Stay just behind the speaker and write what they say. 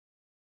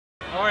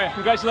All right,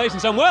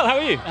 congratulations. I'm well, how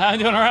are you? I'm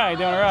doing all right,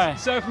 doing all right.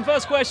 So from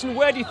first question,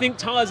 where do you think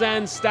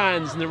Tarzan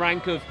stands in the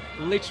rank of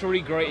literary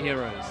great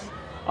heroes?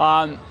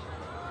 Well,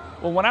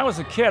 when I was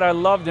a kid, I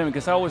loved him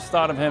because I always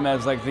thought of him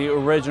as like the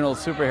original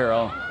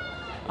superhero.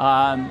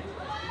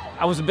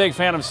 I was a big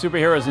fan of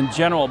superheroes in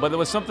general, but there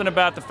was something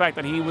about the fact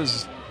that he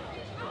was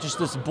just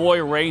this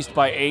boy raised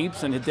by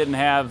apes, and he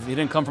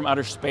didn't come from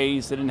outer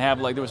space. It didn't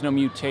have like, there was no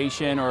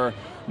mutation or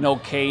no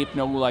cape,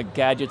 no like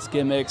gadgets,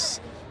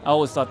 gimmicks. I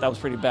always thought that was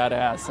pretty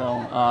badass.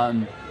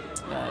 So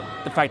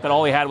the fact that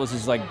all he had was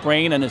his like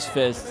brain and his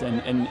fists,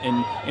 and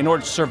in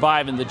order to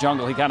survive in the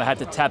jungle, he kind of had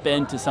to tap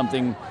into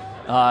something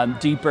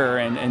deeper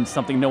and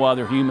something no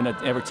other human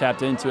had ever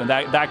tapped into, and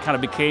that kind of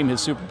became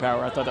his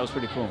superpower. I thought that was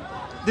pretty cool.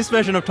 This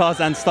version of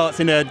Tarzan starts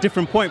in a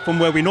different point from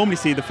where we normally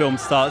see the film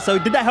start. So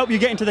did that help you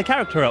get into the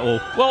character at all?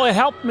 Well, it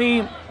helped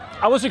me.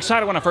 I was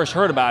excited when I first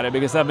heard about it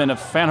because I've been a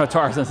fan of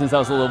Tarzan since I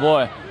was a little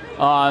boy.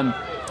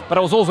 But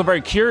I was also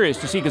very curious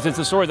to see, because it's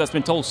a story that's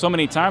been told so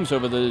many times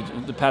over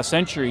the past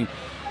century.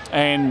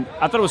 And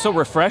I thought it was so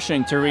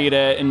refreshing to read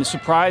it and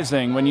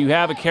surprising when you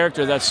have a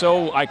character that's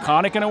so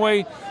iconic in a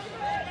way,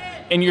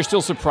 and you're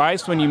still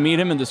surprised when you meet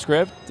him in the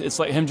script. It's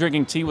like him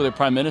drinking tea with a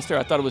prime minister.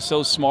 I thought it was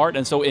so smart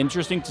and so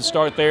interesting to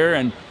start there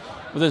and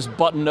with this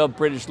buttoned-up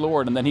British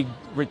lord, and then he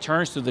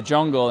returns to the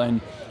jungle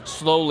and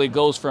slowly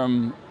goes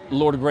from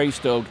Lord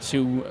Greystoke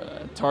to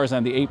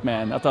Tarzan the Ape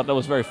Man. I thought that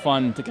was very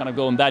fun to kind of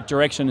go in that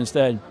direction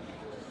instead.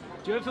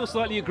 Do you ever feel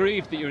slightly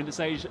aggrieved that you're in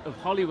this age of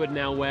Hollywood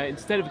now where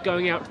instead of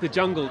going out to the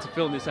jungle to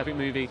film this epic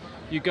movie,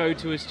 you go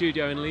to a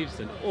studio in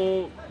Leicester?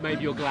 Or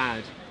maybe you're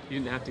glad you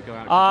didn't have to go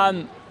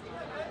out?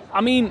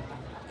 I mean,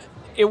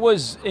 a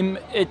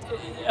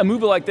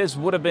movie like this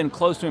would have been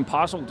close to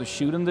impossible to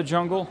shoot in the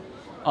jungle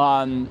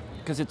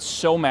because it's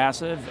so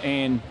massive,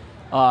 and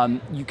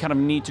you kind of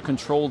need to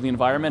control the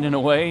environment in a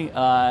way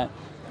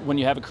when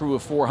you have a crew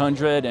of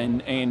 400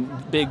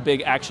 and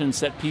big action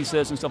set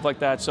pieces and stuff like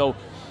that. So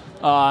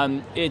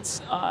I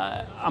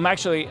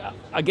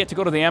get to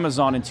go to the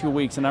Amazon in 2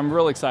 weeks, and I'm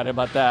really excited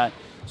about that.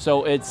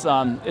 So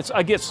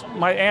I guess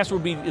my answer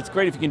would be, it's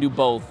great if you can do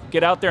both.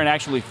 Get out there and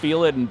actually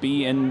feel it and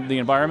be in the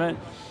environment.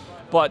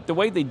 But the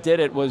way they did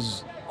it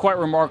was quite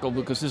remarkable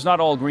because it's not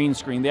all green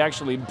screen. They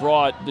actually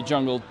brought the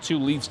jungle to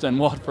Leicester and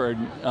Watford,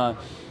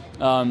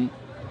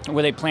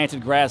 where they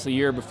planted grass a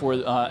year before,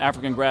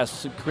 African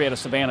grass to create a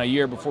savanna a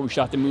year before we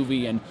shot the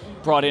movie, and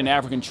brought in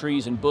African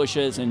trees and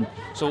bushes. And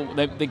so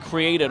they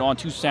created on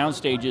 2 sound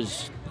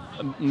stages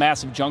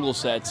massive jungle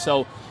sets.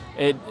 So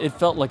it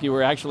felt like you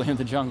were actually in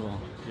the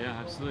jungle. Yeah,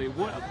 absolutely.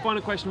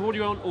 Final question, what do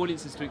you want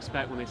audiences to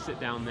expect when they sit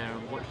down there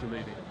and watch the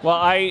movie?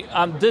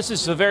 Well, this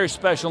is a very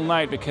special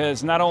night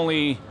because not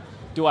only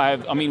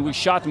we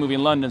shot the movie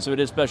in London, so it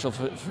is special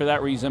for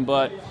that reason,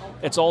 but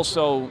it's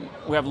also,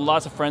 we have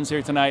lots of friends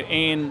here tonight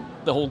and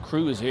the whole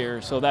crew is here,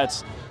 so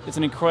it's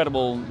an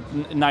incredible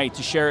night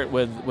to share it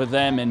with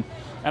them. And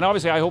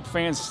obviously I hope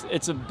fans,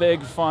 it's a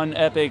big, fun,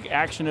 epic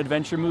action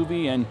adventure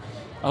movie, and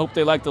I hope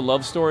they like the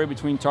love story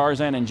between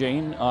Tarzan and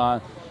Jane.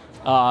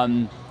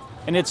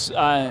 And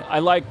I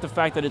like the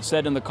fact that it's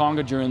set in the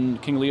Congo during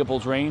King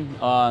Leopold's reign,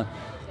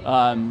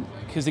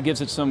 because it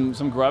gives it some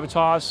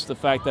gravitas. The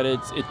fact that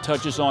it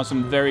touches on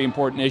some very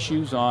important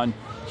issues, on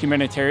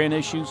humanitarian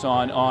issues,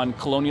 on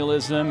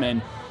colonialism,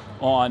 and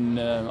on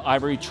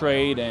ivory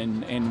trade,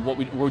 and what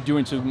we're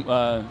doing to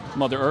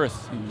Mother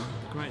Earth.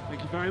 Great,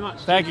 thank you very much.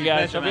 Thank you,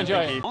 guys. Hope you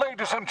enjoy it.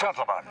 Ladies and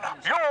gentlemen,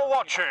 you're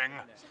watching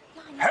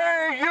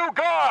Hey You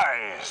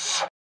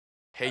Guys.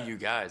 Hey You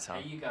Guys, huh?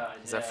 Hey You Guys.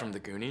 Is that from the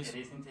Goonies? It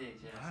is indeed,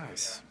 yes.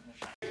 Nice.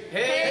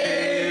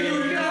 Hey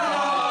You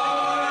Guys.